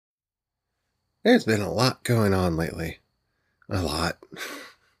There's been a lot going on lately. A lot.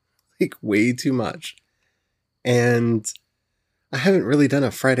 Like, way too much. And I haven't really done a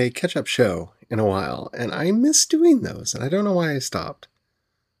Friday catch-up show in a while, and I miss doing those, and I don't know why I stopped.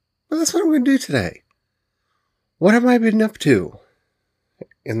 But that's what I'm going to do today. What have I been up to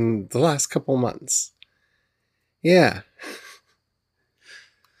in the last couple months? Yeah.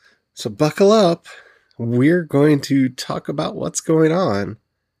 So buckle up. We're going to talk about what's going on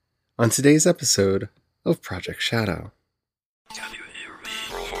today's episode of Project Shadow. Can you hear me?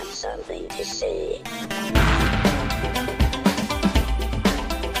 I have something to say.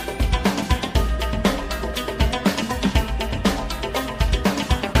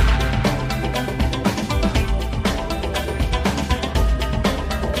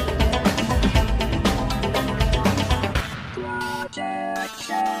 Project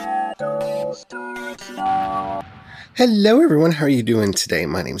Shadow starts now. Hello everyone, how are you doing today?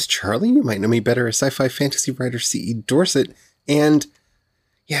 My name's Charlie. You might know me better as sci-fi fantasy writer C.E. Dorset. And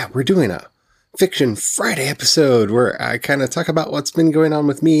yeah, we're doing a Fiction Friday episode where I kind of talk about what's been going on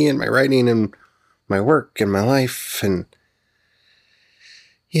with me and my writing and my work and my life. And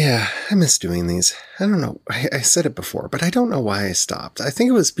yeah, I miss doing these. I don't know. I said it before, but I don't know why I stopped. I think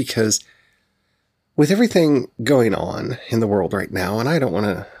it was because with everything going on in the world right now, and I don't want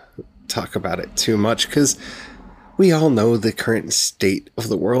to talk about it too much because we all know the current state of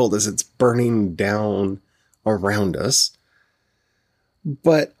the world as it's burning down around us.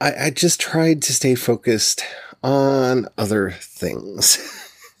 But I just tried to stay focused on other things.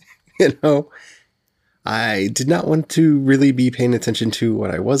 I did not want to really be paying attention to what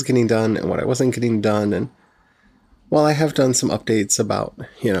I was getting done and what I wasn't getting done. And while I have done some updates about,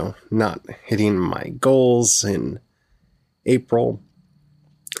 not hitting my goals in April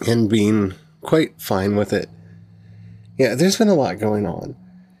and being quite fine with it, yeah, there's been a lot going on.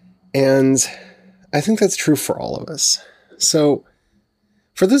 And I think that's true for all of us. So,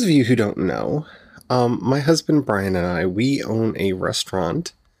 for those of you who don't know, my husband Brian and I, we own a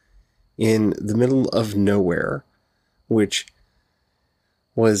restaurant in the middle of nowhere, which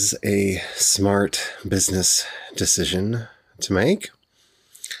was a smart business decision to make.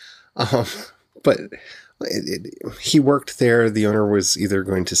 But he worked there. The owner was either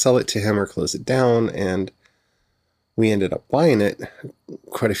going to sell it to him or close it down, and we ended up buying it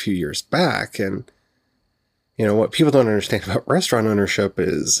quite a few years back. And, what people don't understand about restaurant ownership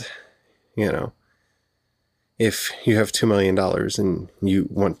is, if you have $2 million and you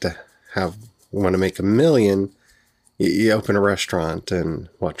want to make $1 million, you open a restaurant and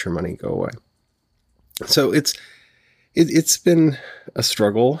watch your money go away. So it's been a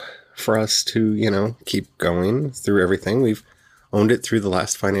struggle for us to, keep going through everything. We've owned it through the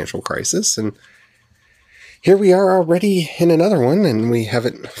last financial crisis, and here we are already in another one, and we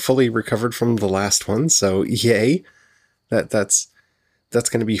haven't fully recovered from the last one. So yay, that's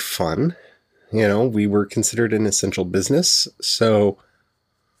going to be fun. We were considered an essential business, so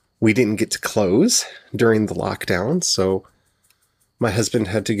we didn't get to close during the lockdown. So my husband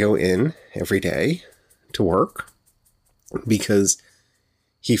had to go in every day to work because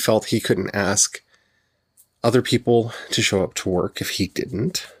he felt he couldn't ask other people to show up to work if he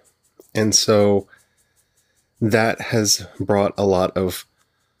didn't. And so that has brought a lot of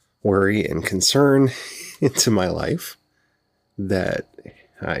worry and concern into my life that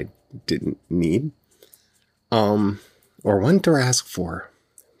I didn't need, or want to ask for.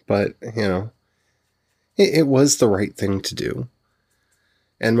 But, it was the right thing to do.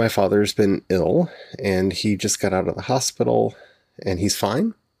 And my father's been ill, and he just got out of the hospital, and he's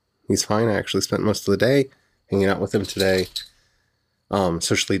fine. He's fine. I actually spent most of the day hanging out with him today,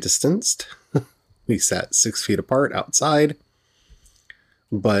 socially distanced. We sat 6 feet apart outside,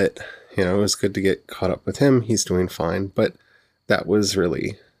 but, it was good to get caught up with him. He's doing fine, but that was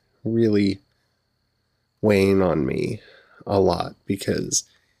really, really weighing on me a lot because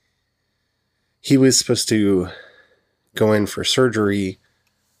he was supposed to go in for surgery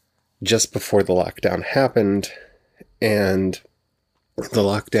just before the lockdown happened, and the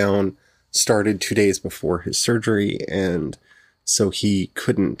lockdown started 2 days before his surgery, and so he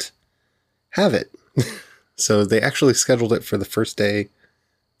couldn't have it. So they actually scheduled it for the first day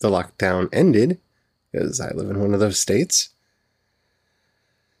the lockdown ended, because I live in one of those states.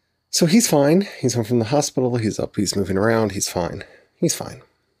 So he's fine. He's home from the hospital. He's up. He's moving around. He's fine. He's fine.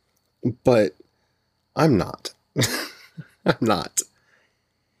 But I'm not. I'm not.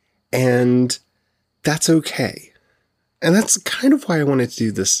 And that's okay. And that's kind of why I wanted to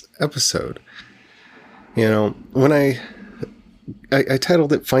do this episode. When I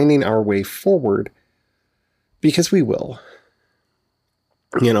titled it Finding Our Way Forward, because we will.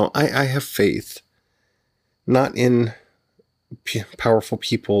 I have faith not in powerful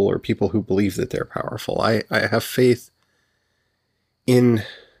people or people who believe that they're powerful. I have faith in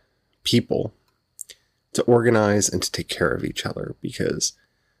people to organize and to take care of each other, because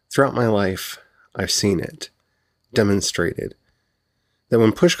throughout my life, I've seen it demonstrated that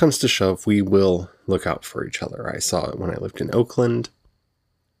when push comes to shove, we will look out for each other. I saw it when I lived in Oakland.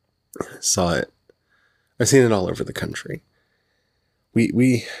 I've seen it all over the country.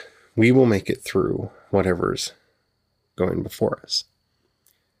 We will make it through whatever's going before us.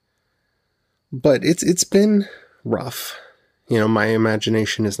 But it's been rough. My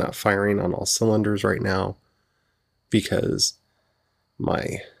imagination is not firing on all cylinders right now because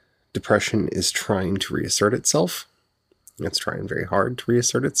my depression is trying to reassert itself. It's trying very hard to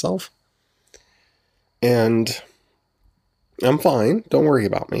reassert itself. And I'm fine. Don't worry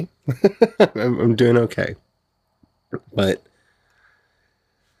about me. I'm doing okay. But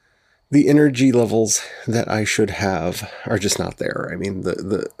the energy levels that I should have are just not there. I mean,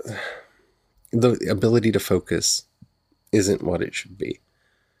 the ability to focus isn't what it should be.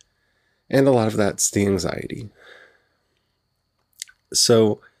 And a lot of that's the anxiety.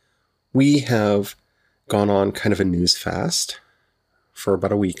 So we have gone on kind of a news fast for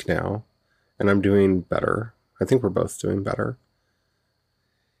about a week now, and I'm doing better. I think we're both doing better.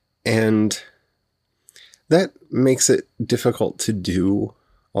 And that makes it difficult to do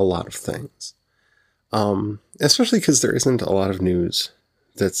a lot of things. Especially because there isn't a lot of news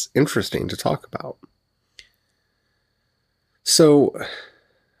that's interesting to talk about. So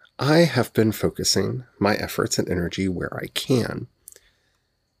I have been focusing my efforts and energy where I can.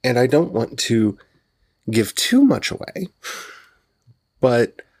 And I don't want to give too much away,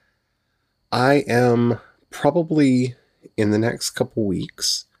 but I am probably in the next couple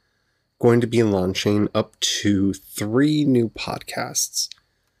weeks going to be launching up to 3 new podcasts.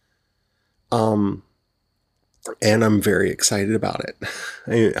 And I'm very excited about it.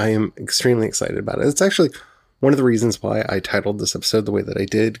 I am extremely excited about it. It's actually one of the reasons why I titled this episode the way that I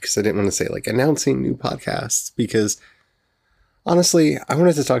did, because I didn't want to say announcing new podcasts, because honestly, I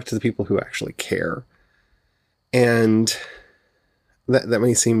wanted to talk to the people who actually care. And that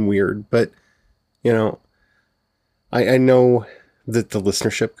may seem weird, but I know that the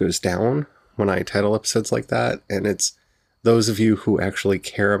listenership goes down when I title episodes like that, and it's those of you who actually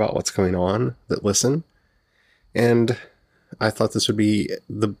care about what's going on that listen. And I thought this would be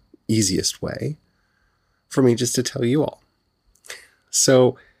the easiest way for me just to tell you all.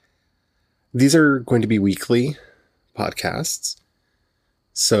 So these are going to be weekly podcasts.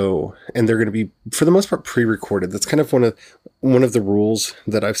 So, and they're going to be, for the most part, pre-recorded. That's kind of one of the rules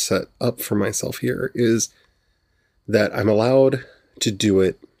that I've set up for myself here, is that I'm allowed to do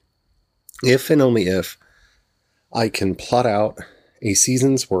it if and only if I can plot out a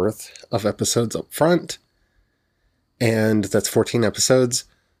season's worth of episodes up front. And that's 14 episodes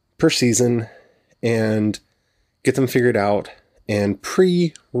per season, and get them figured out and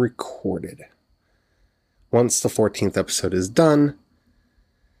pre-recorded. Once the 14th episode is done,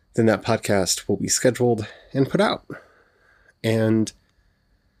 then that podcast will be scheduled and put out. And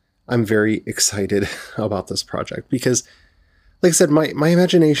I'm very excited about this project because, like I said, my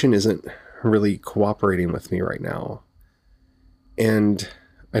imagination isn't really cooperating with me right now. And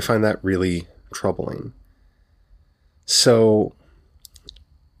I find that really troubling. So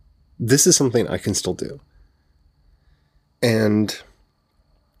this is something I can still do. And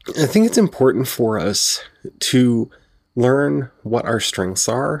I think it's important for us to learn what our strengths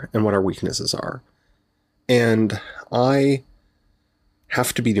are and what our weaknesses are. And I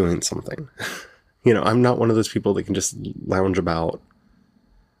have to be doing something. I'm not one of those people that can just lounge about,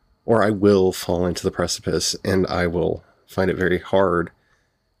 or I will fall into the precipice and I will find it very hard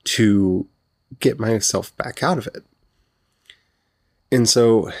to get myself back out of it. And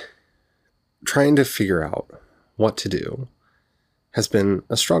so trying to figure out what to do has been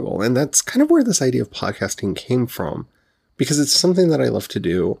a struggle. And that's kind of where this idea of podcasting came from, because it's something that I love to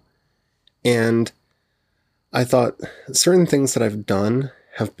do. And I thought certain things that I've done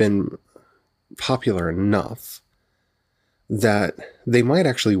have been popular enough that they might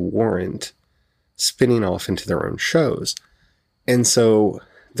actually warrant spinning off into their own shows. And so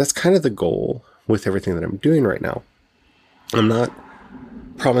that's kind of the goal with everything that I'm doing right now. I'm not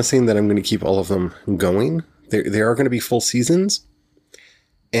promising that I'm going to keep all of them going. They are going to be full seasons.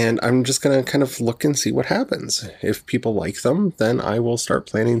 And I'm just going to kind of look and see what happens. If people like them, then I will start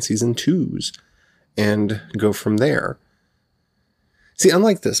planning season 2s and go from there. See,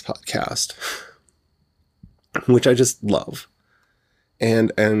 unlike this podcast, which I just love,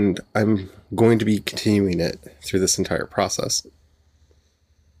 and I'm going to be continuing it through this entire process.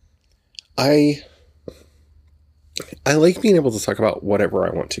 I like being able to talk about whatever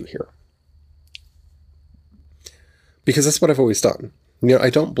I want to here. Because that's what I've always done. I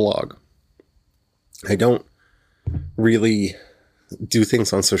don't blog. I don't really do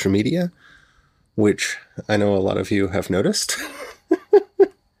things on social media, which I know a lot of you have noticed.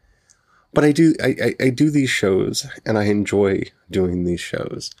 But I do these shows, and I enjoy doing these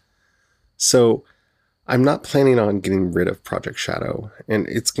shows. So I'm not planning on getting rid of Project Shadow, and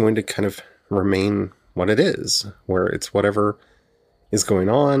it's going to kind of remain what it is, where it's whatever is going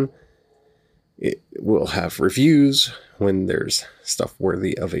on. It will have reviews when there's stuff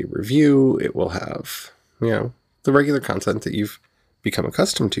worthy of a review. It will have, the regular content that you've become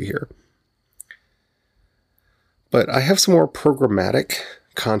accustomed to here. But I have some more programmatic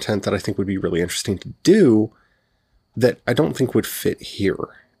content that I think would be really interesting to do that I don't think would fit here.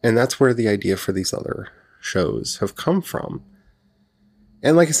 And that's where the idea for these other shows have come from.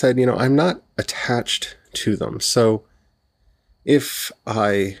 And like I said, I'm not attached to them. So if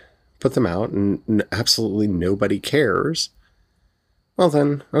I put them out and absolutely nobody cares, well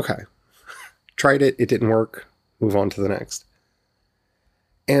then, okay. Tried it, it didn't work, move on to the next.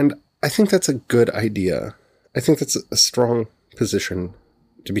 And I think that's a good idea. I think that's a strong position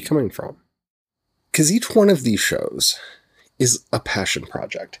to be coming from. Because each one of these shows is a passion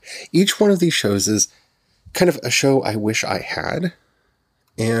project. Each one of these shows is kind of a show I wish I had,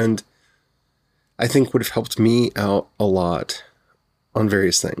 and I think would have helped me out a lot on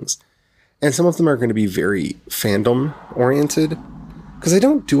various things. And some of them are going to be very fandom oriented, because I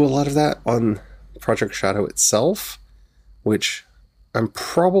don't do a lot of that on Project Shadow itself, which I'm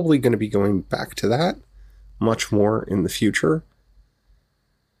probably going to be going back to that much more in the future.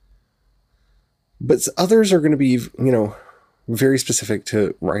 But others are going to be, very specific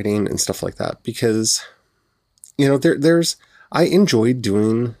to writing and stuff like that, because, I enjoyed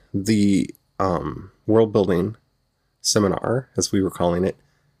doing the world building seminar, as we were calling it,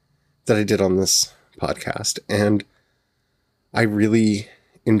 that I did on this podcast. And I really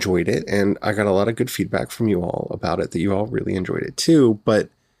enjoyed it. And I got a lot of good feedback from you all about it, that you all really enjoyed it too. But,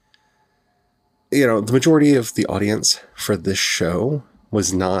 the majority of the audience for this show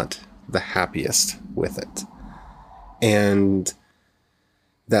was not the happiest with it. And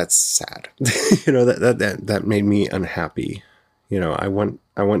that's sad. That made me unhappy. I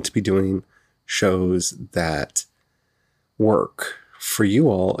want to be doing shows that work for you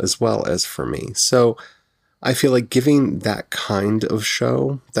all as well as for me. So I feel like giving that kind of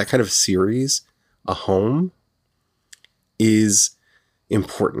show, that kind of series, a home is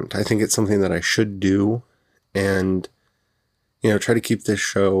important. I think it's something that I should do, and try to keep this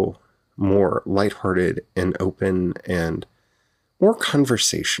show more lighthearted and open and more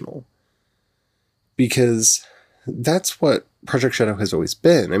conversational, because that's what Project Shadow has always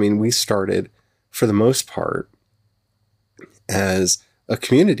been. I mean, we started, for the most part, as a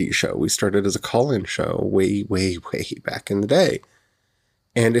community show. We started as a call-in show way, way, way back in the day.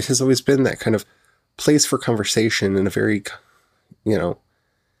 And it has always been that kind of place for conversation in a very,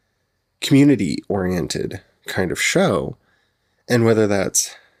 community-oriented kind of show. And whether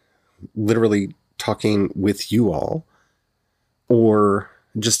that's literally talking with you all, or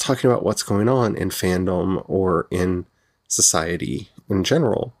just talking about what's going on in fandom or in society in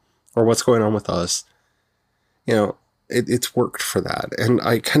general, or what's going on with us, it's worked for that. And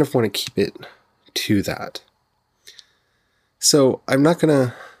I kind of want to keep it to that. So I'm not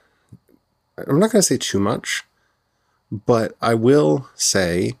going to say too much, but I will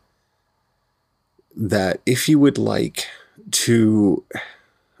say that if you would like to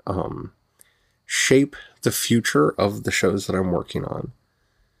shape the future of the shows that I'm working on,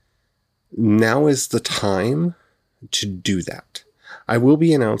 now is the time to do that. I will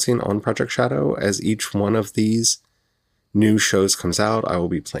be announcing on Project Shadow as each one of these new shows comes out. I will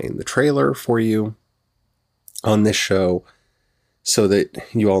be playing the trailer for you on this show so that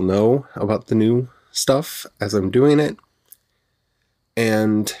you all know about the new stuff as I'm doing it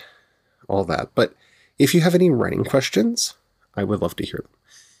and all that. But if you have any writing questions, I would love to hear them.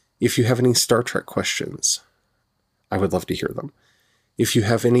 If you have any Star Trek questions, I would love to hear them. If you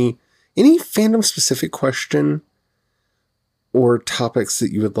have any fandom specific question or topics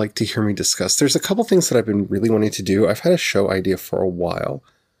that you would like to hear me discuss, there's a couple things that I've been really wanting to do. I've had a show idea for a while,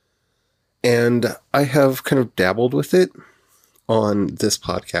 and I have kind of dabbled with it on this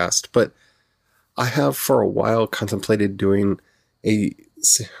podcast, but I have for a while contemplated doing a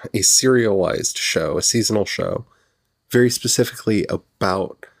serialized show, a seasonal show, very specifically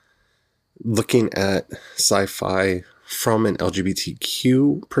about looking at sci-fi from an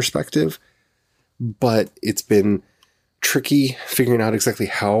LGBTQ perspective, but it's been tricky figuring out exactly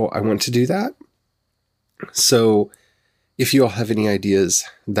how I want to do that. So if you all have any ideas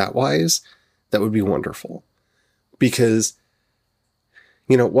that wise, that would be wonderful. Because,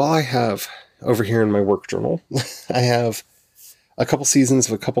 while I have over here in my work journal, I have a couple seasons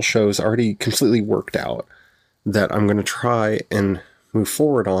of a couple shows already completely worked out that I'm going to try and move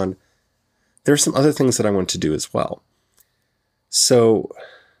forward on. There's some other things that I want to do as well. So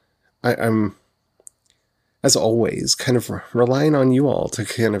I'm, as always, kind of relying on you all to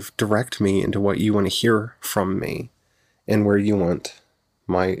kind of direct me into what you want to hear from me and where you want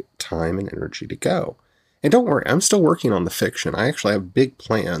my time and energy to go. And don't worry, I'm still working on the fiction. I actually have big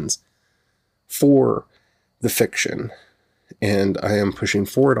plans for the fiction, and I am pushing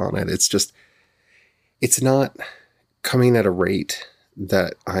forward on it. It's not coming at a rate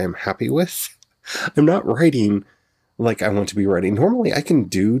that I am happy with. I'm not writing like I want to be writing. Normally I can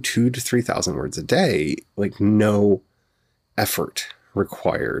do 2,000 to 3,000 words a day, like no effort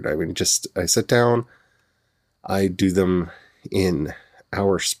required. I mean, I sit down, I do them in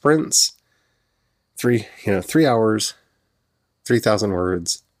hour sprints, 3 hours, 3,000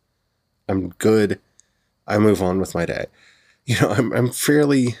 words. I'm good. I move on with my day. I'm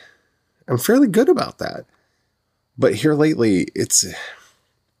fairly good about that. But here lately, it's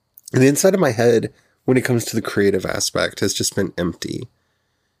the inside of my head when it comes to the creative aspect has just been empty.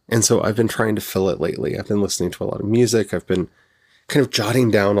 And so I've been trying to fill it lately. I've been listening to a lot of music. I've been kind of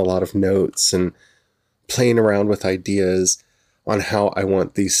jotting down a lot of notes and playing around with ideas on how I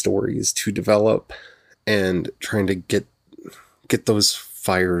want these stories to develop and trying to get those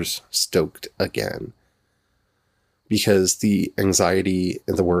fires stoked again. Because the anxiety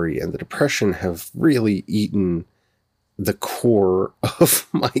and the worry and the depression have really eaten the core of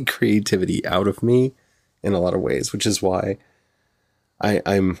my creativity out of me in a lot of ways, which is why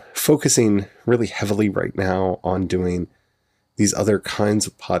I'm focusing really heavily right now on doing these other kinds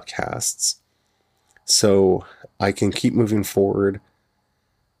of podcasts so I can keep moving forward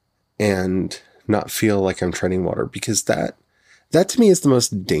and not feel like I'm treading water, because that to me is the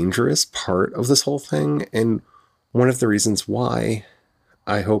most dangerous part of this whole thing, and one of the reasons why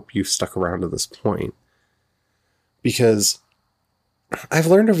I hope you've stuck around to this point. Because I've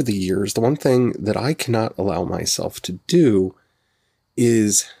learned over the years, the one thing that I cannot allow myself to do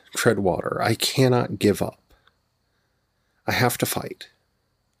is tread water. I cannot give up. I have to fight.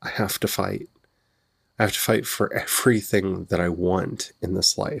 I have to fight. I have to fight for everything that I want in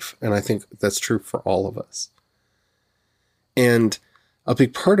this life. And I think that's true for all of us. And a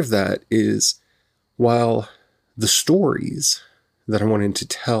big part of that is, while the stories that I'm wanting to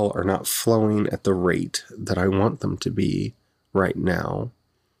tell are not flowing at the rate that I want them to be right now,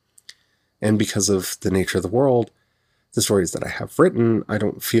 and because of the nature of the world, the stories that I have written, I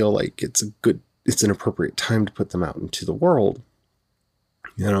don't feel like it's an appropriate time to put them out into the world.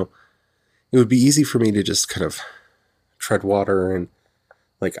 It would be easy for me to just kind of tread water and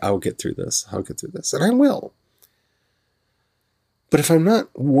like, I'll get through this, and I will. But if I'm not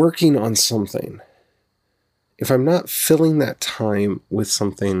working on something, if I'm not filling that time with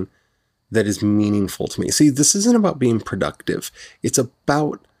something that is meaningful to me. See, this isn't about being productive. It's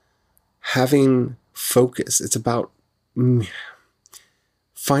about having focus. It's about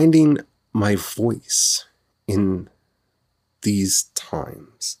finding my voice in these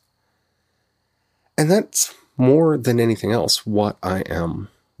times. And that's more than anything else what I am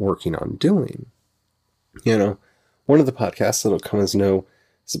working on doing. One of the podcasts that'll come as no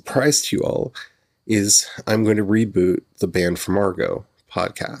surprise to you all is I'm going to reboot the Band from Argo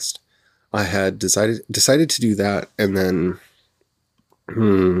podcast. I had decided to do that, and then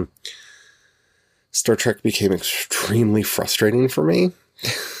Star Trek became extremely frustrating for me,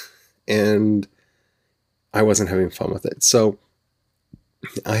 and I wasn't having fun with it. So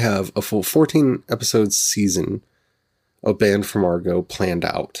I have a full 14 episode season of Band from Argo planned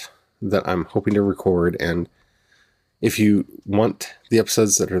out that I'm hoping to record, and if you want the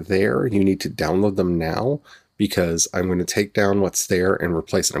episodes that are there, you need to download them now, because I'm going to take down what's there and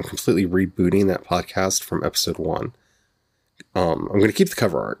replace it. I'm completely rebooting that podcast from episode 1. I'm going to keep the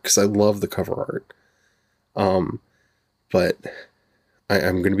cover art because I love the cover art. But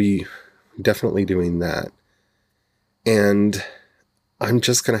I'm going to be definitely doing that. And I'm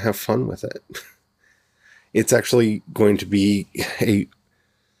just going to have fun with it. It's actually going to be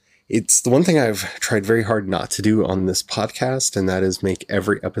it's the one thing I've tried very hard not to do on this podcast, and that is make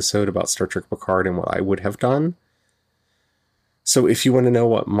every episode about Star Trek Picard and what I would have done. So if you want to know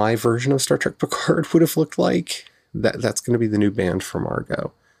what my version of Star Trek Picard would have looked like, that's going to be the new Band from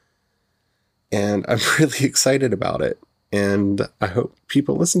Argo. And I'm really excited about it. And I hope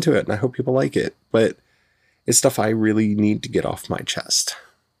people listen to it, and I hope people like it. But It's stuff I really need to get off my chest.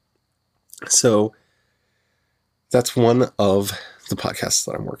 So that's one of the podcasts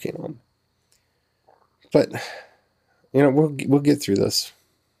that I'm working on. But, we'll get through this.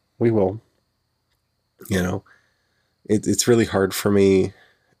 We will. It's really hard for me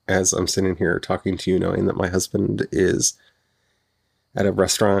as I'm sitting here talking to you, knowing that my husband is at a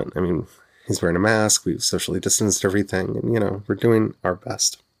restaurant. I mean, he's wearing a mask. We've socially distanced everything. And, we're doing our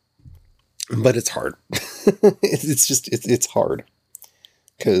best. But it's hard. It's hard.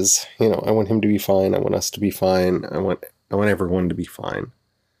 Because, I want him to be fine. I want us to be fine. I want everyone to be fine.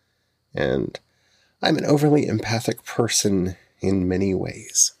 And I'm an overly empathic person in many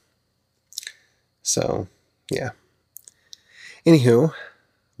ways. So, yeah. Anywho,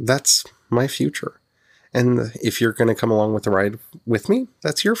 that's my future. And if you're going to come along with the ride with me,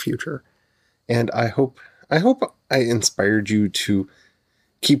 that's your future. And I hope I inspired you to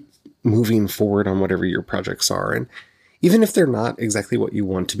keep moving forward on whatever your projects are. And even if they're not exactly what you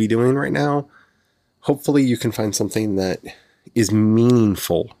want to be doing right now, hopefully you can find something that is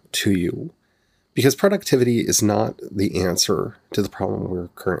meaningful to you. Because productivity is not the answer to the problem we're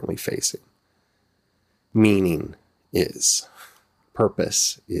currently facing. Meaning is.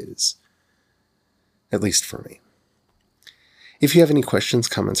 Purpose is. At least for me. If you have any questions,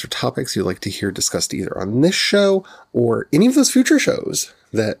 comments, or topics you'd like to hear discussed either on this show or any of those future shows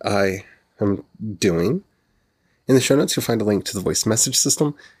that I am doing, in the show notes you'll find a link to the voice message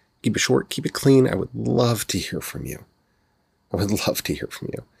system. Keep it short, keep it clean. I would love to hear from you.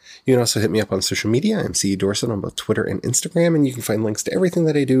 You can also hit me up on social media. I'm C. Dorset on both Twitter and Instagram, and you can find links to everything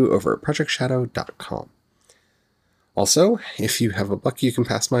that I do over at projectshadow.com. Also, if you have a buck you can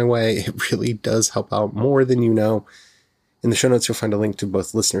pass my way, it really does help out more than you know. In the show notes, you'll find a link to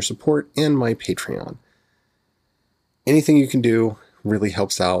both listener support and my Patreon. Anything you can do really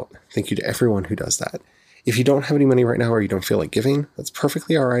helps out. Thank you to everyone who does that. If you don't have any money right now or you don't feel like giving, that's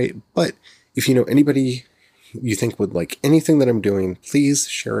perfectly all right. But if you know anybody you think would like anything that I'm doing, please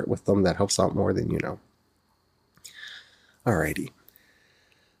share it with them. That helps out more than you know. Alrighty.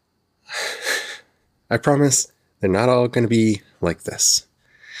 I promise they're not all going to be like this.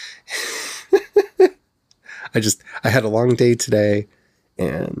 I had a long day today,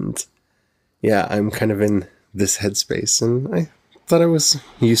 and yeah, I'm kind of in this headspace, and I thought it was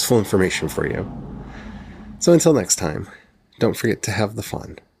useful information for you. So until next time, don't forget to have the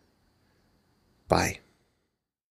fun. Bye.